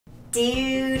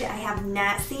Dude, I have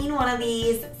not seen one of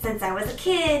these since I was a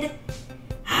kid.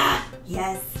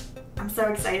 Yes, I'm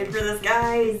so excited for this,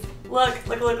 guys. Look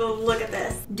at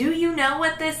this. Do you know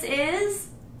what this is?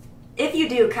 If you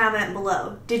do, comment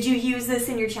below. Did you use this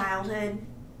in your childhood?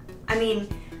 I mean,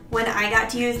 when I got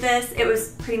to use this, it was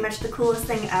pretty much the coolest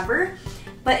thing ever.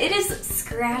 But it is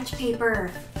scratch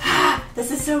paper. This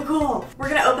is so cool. We're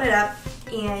gonna open it up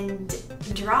and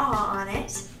draw on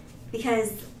it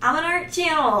because I'm an art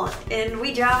channel and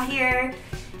we draw here.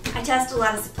 I test a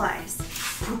lot of supplies.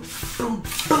 Boom, boom,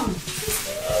 boom.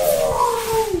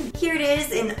 Here it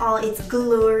is in all its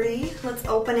glory. Let's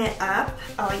open it up.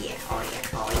 Oh yeah, oh yeah,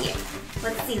 oh yeah.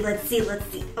 Let's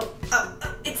see. Oh,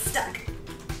 it's stuck.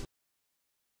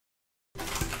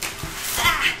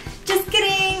 Ah, just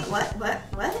kidding. What?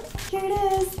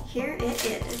 Here it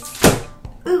is.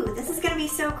 Ooh, this is gonna be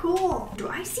so cool. Do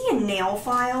I see a nail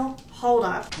file? Hold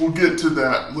up. We'll get to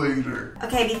that later.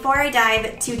 Okay, before I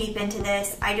dive too deep into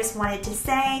this, I just wanted to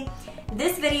say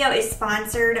this video is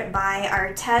sponsored by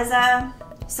Arteza.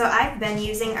 So I've been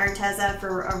using Arteza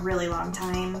for a really long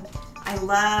time. I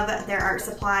love their art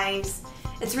supplies.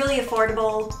 It's really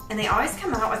affordable and they always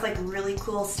come out with like really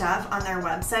cool stuff on their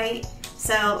website.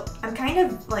 So I'm kind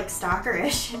of like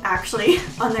stalkerish actually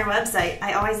on their website.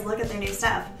 I always look at their new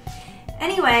stuff.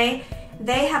 Anyway,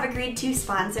 they have agreed to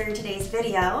sponsor today's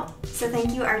video. So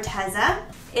thank you, Arteza.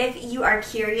 If you are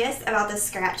curious about the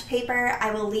scratch paper, I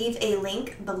will leave a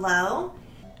link below.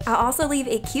 I'll also leave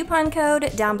a coupon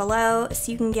code down below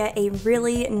so you can get a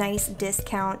really nice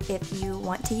discount if you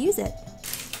want to use it.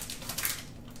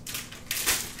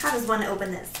 How does one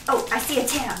open this? Oh, I see a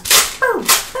tab. Boom,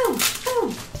 boom,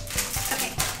 boom.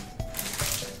 Okay.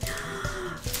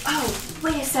 Oh,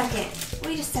 wait a second.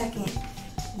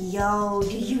 Yo,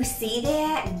 do you see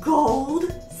that?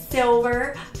 Gold,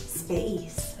 silver,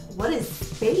 space. What is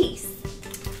space?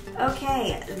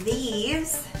 Okay,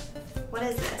 these, what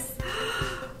is this?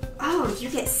 Oh, you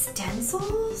get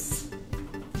stencils?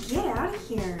 Get out of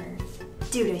here.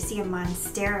 Dude, I see a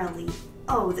monstera leaf.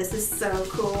 Oh, this is so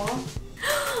cool.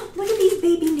 Look at these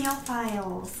baby nail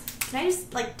files. Can I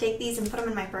just like take these and put them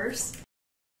in my purse?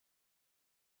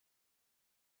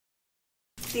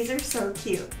 These are so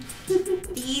cute.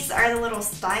 These are the little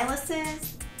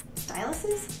styluses.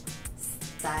 Styluses?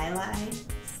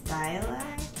 Styli?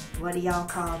 What do y'all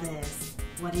call this?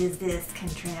 What is this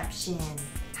contraption?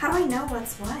 How do I know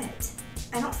what's what?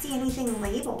 I don't see anything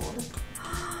labeled.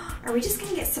 Are we just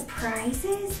gonna get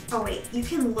surprises? Oh wait, you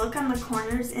can look on the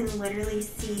corners and literally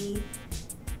see.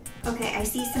 Okay, I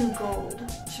see some gold.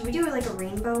 Should we do like a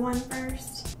rainbow one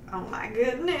first? Oh my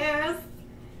goodness.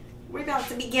 We're about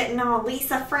to be getting all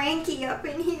Lisa Frankie up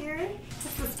in here.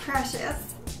 This is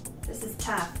precious. This is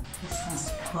tough. This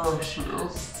is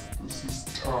precious. This is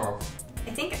tough.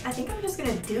 I think I'm just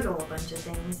gonna doodle a bunch of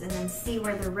things and then see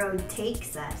where the road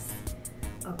takes us.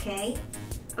 Okay?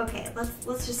 Okay,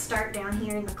 let's just start down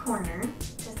here in the corner.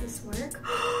 Does this work?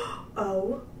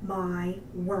 Oh my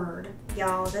word.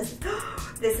 Y'all, this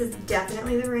is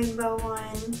definitely the rainbow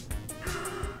one.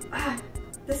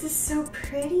 This is so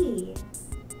pretty.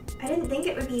 I didn't think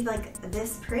it would be like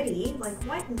this pretty. Like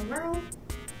what in the world?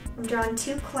 I'm drawing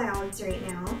two clouds right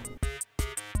now.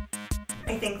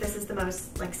 I think this is the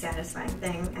most like satisfying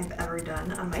thing I've ever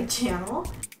done on my channel.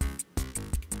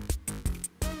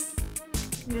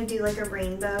 I'm gonna do like a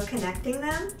rainbow connecting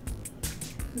them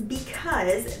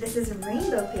because this is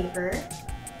rainbow paper.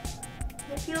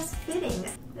 It feels fitting.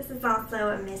 This is also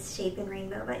a misshapen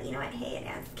rainbow, but you know what? Hey, it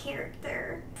adds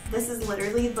character. This is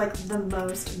literally like the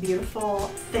most beautiful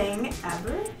thing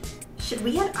ever. Should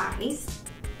we add eyes?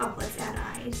 Oh, let's add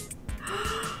eyes.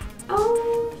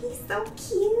 Oh, he's so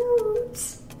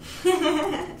cute.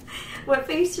 What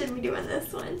face should we do on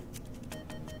this one?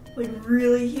 Like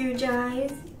really huge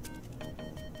eyes.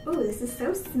 Oh, this is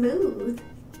so smooth.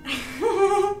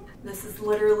 This is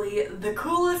literally the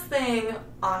coolest thing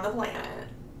on the planet.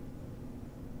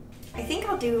 I think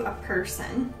I'll do a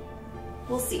person.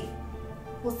 We'll see.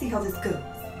 We'll see how this goes.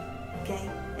 Okay?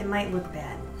 It might look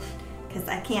bad because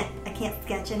I can't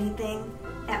sketch anything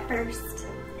at first.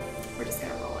 We're just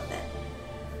gonna roll with it.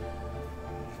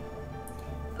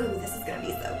 Ooh, this is gonna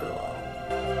be so cool.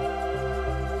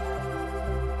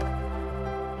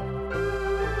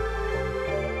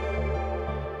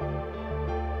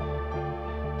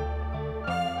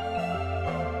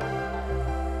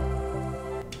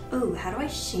 Ooh, how do I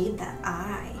shade that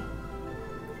eye?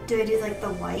 Do I do like the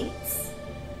whites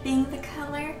being the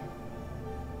color?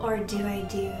 Or do I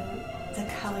do the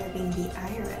color being the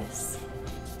iris?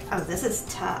 Oh, this is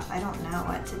tough. I don't know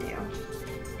what to do.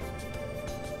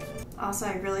 Also,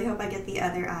 I really hope I get the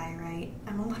other eye right.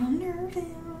 I'm a little nervous.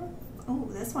 Oh,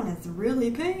 this one is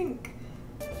really pink.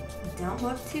 Don't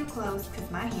look too close because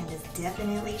my hand is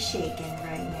definitely shaking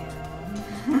right now.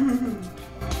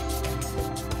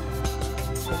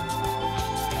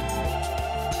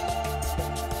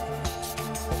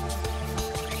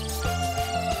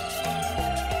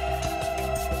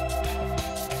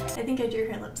 I think I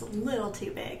drew her lips a little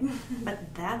too big,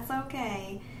 but that's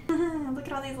okay. Look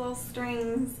at all these little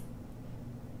strings.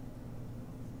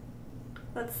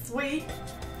 That's sweet.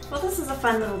 Well, this is a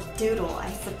fun little doodle, I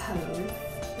suppose.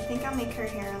 I think I'll make her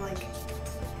hair like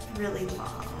really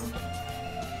long.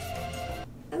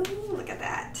 Oh, look at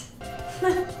that.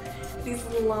 These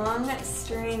long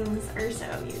strings are so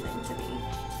amusing to me.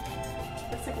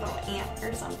 Looks like a little ant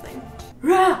or something.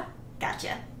 Rah!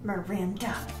 Gotcha,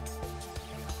 Miranda.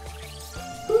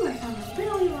 Ooh, I found a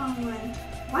really long one.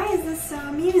 Why is this so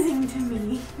amusing to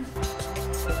me?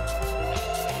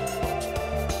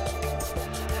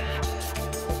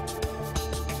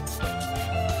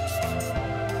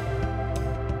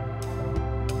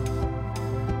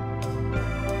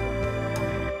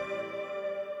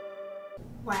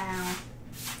 Wow,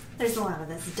 there's a lot of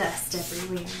this dust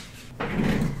everywhere.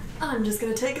 I'm just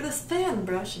gonna take this fan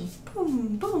brush and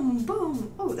boom, boom,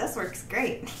 boom. Oh, this works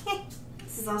great.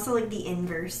 This is also like the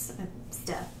inverse of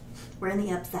stuff. We're in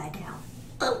the upside down.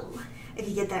 Oh, if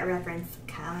you get that reference,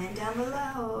 comment down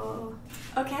below.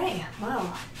 Okay,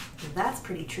 well, that's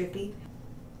pretty trippy.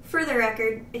 For the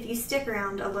record, if you stick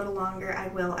around a little longer, I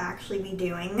will actually be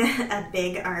doing a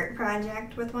big art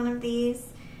project with one of these.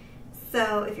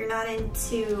 So if you're not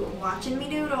into watching me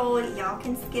doodle, y'all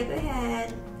can skip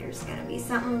ahead. There's gonna be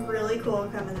something really cool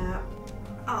coming up.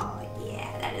 Oh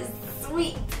yeah, that is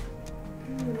sweet.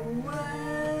 Whoa.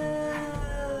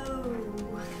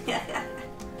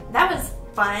 That was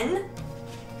fun.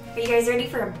 Are you guys ready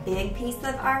for a big piece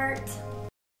of art?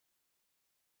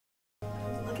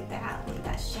 Look at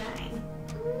that shine.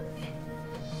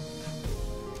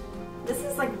 This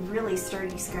is like really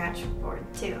sturdy scratch board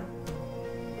too.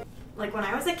 Like when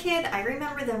I was a kid, I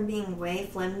remember them being way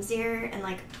flimsier and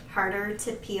like harder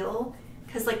to peel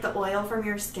because like the oil from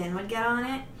your skin would get on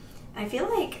it. I feel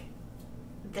like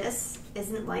this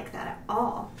isn't like that at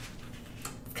all.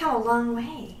 It's come a long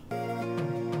way.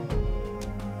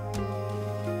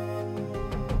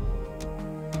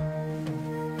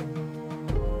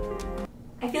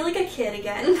 I feel like a kid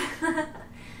again.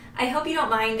 I hope you don't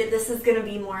mind. This is gonna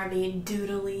be more of a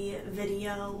doodly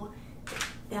video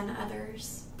than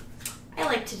others. I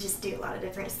like to just do a lot of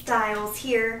different styles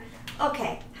here.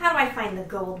 Okay, how do I find the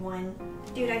gold one?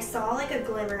 Dude, I saw like a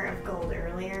glimmer of gold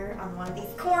earlier on one of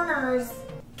these corners.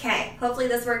 Okay, hopefully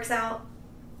this works out.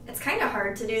 It's kind of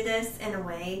hard to do this in a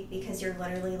way because you're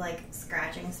literally like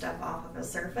scratching stuff off of a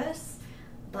surface.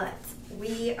 But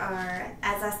we are,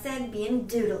 as I said, being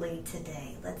doodly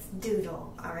today. Let's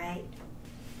doodle, all right?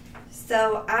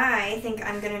 So I think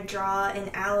I'm gonna draw an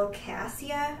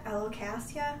alocasia.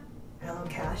 Alocasia?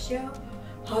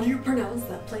 How do you pronounce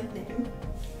that plant name?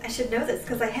 I should know this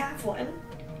because I have one.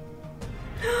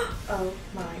 Oh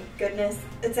my goodness,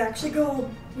 it's actually gold.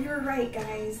 We were right,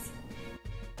 guys.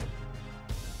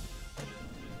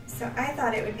 So I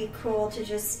thought it would be cool to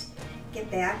just get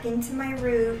back into my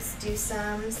roots, do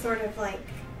some sort of like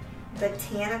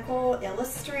botanical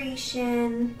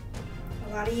illustration. A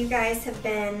lot of you guys have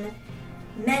been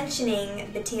mentioning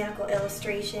botanical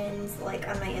illustrations like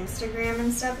on my Instagram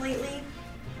and stuff lately.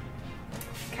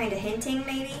 Kind of hinting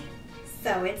maybe.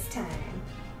 So it's time.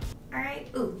 Alright,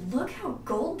 ooh, look how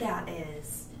gold that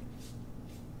is.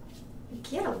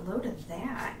 Get a load of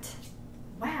that.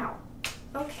 Wow,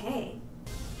 okay.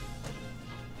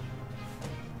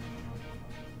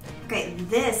 Okay,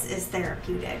 this is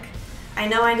therapeutic. I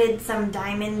know I did some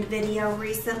diamond video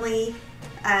recently.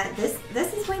 This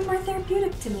is way more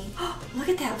therapeutic to me. Oh, look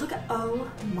at that, look at, oh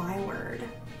my word.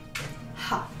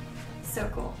 Ha, so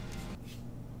cool.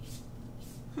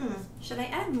 Should I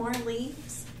add more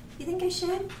leaves? You think I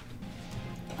should?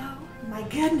 Oh my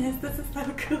goodness, this is so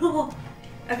cool.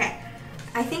 Okay,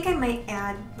 I think I might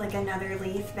add like another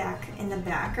leaf back in the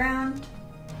background.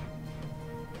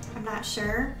 I'm not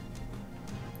sure.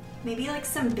 Maybe like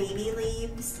some baby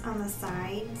leaves on the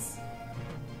sides.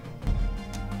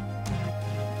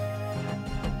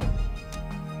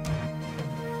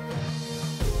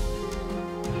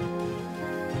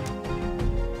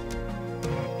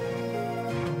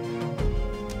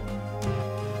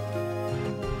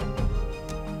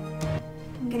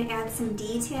 I'm gonna add some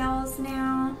details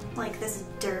now, like this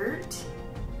dirt.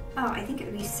 Oh, I think it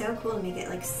would be so cool to make it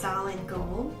like solid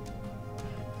gold.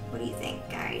 What do you think,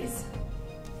 guys?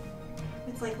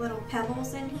 With like little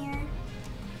pebbles in here.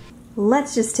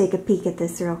 Let's just take a peek at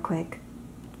this real quick.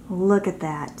 Look at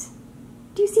that.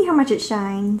 Do you see how much it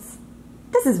shines?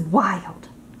 This is wild.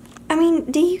 I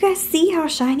mean, do you guys see how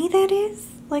shiny that is?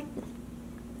 Like,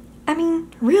 I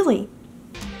mean, really.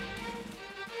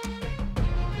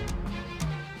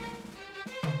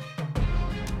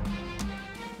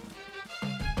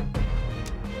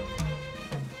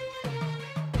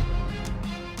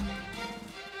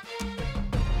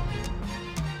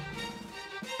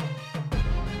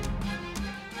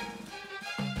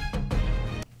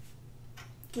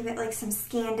 Give it like some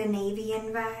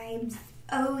Scandinavian vibes.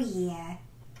 Oh yeah.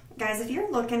 Guys, if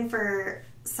you're looking for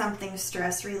something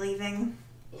stress relieving,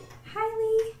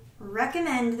 highly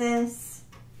recommend this.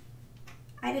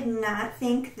 I did not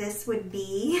think this would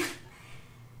be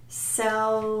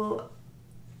so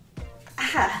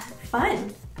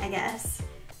fun, I guess.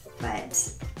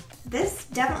 But this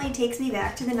definitely takes me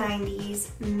back to the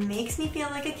 90s, makes me feel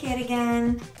like a kid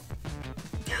again.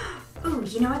 Ooh,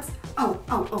 you know what's,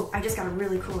 oh, I just got a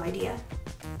really cool idea.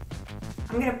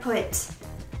 I'm gonna put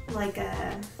like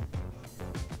a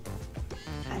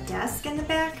desk in the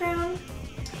background.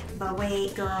 But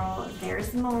wait, girl,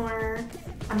 there's more.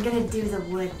 I'm gonna do the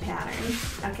wood pattern,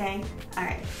 okay? All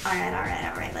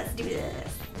right, let's do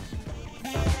this.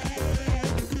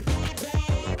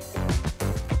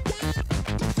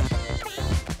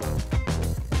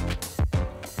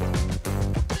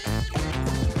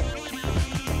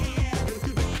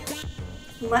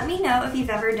 Let me know if you've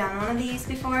ever done one of these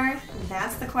before.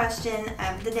 That's the question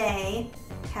of the day.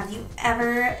 Have you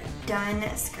ever done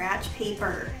scratch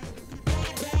paper?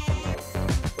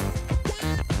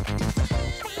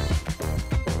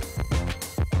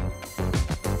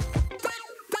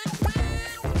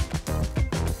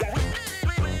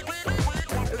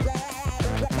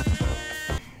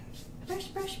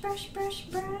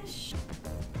 Brush.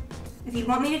 If you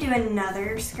want me to do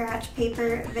another scratch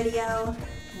paper video,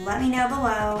 let me know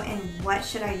below, and what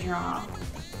should I draw?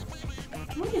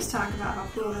 Can we just talk about how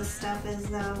cool this stuff is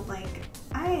though? Like,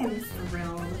 I am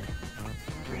thrilled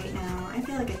right now. I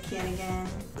feel like a kid again.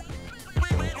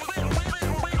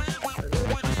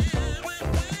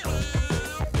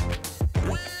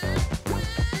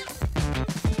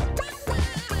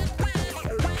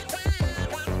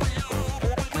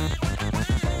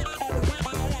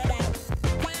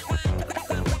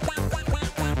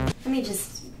 Let me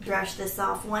just brush this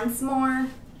off once more.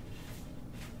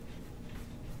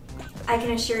 I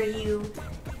can assure you,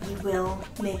 you will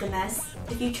make a mess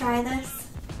if you try this,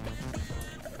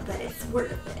 but it's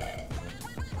worth it.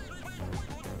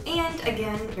 And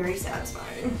again, very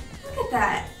satisfying. Look at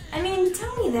that. I mean,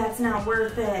 tell me that's not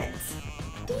worth it.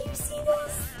 Do you see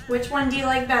this? Which one do you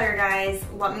like better, guys?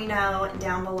 Let me know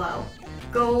down below.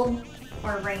 Gold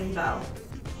or rainbow?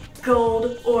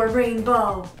 Gold or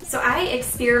rainbow? So I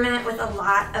experiment with a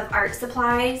lot of art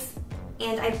supplies,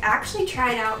 and I've actually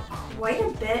tried out quite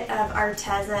a bit of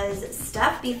Arteza's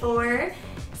stuff before.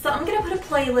 So I'm gonna put a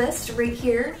playlist right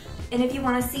here, and if you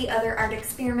wanna see other art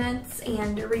experiments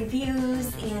and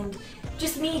reviews and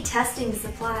just me testing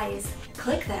supplies,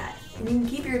 click that and you can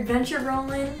keep your adventure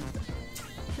rolling.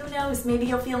 Who knows, maybe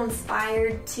you'll feel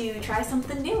inspired to try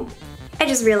something new. I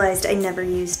just realized I never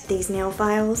used these nail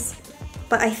files,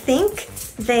 but I think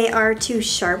they are to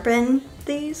sharpen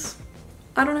these.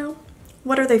 I don't know.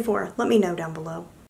 What are they for? Let me know down below.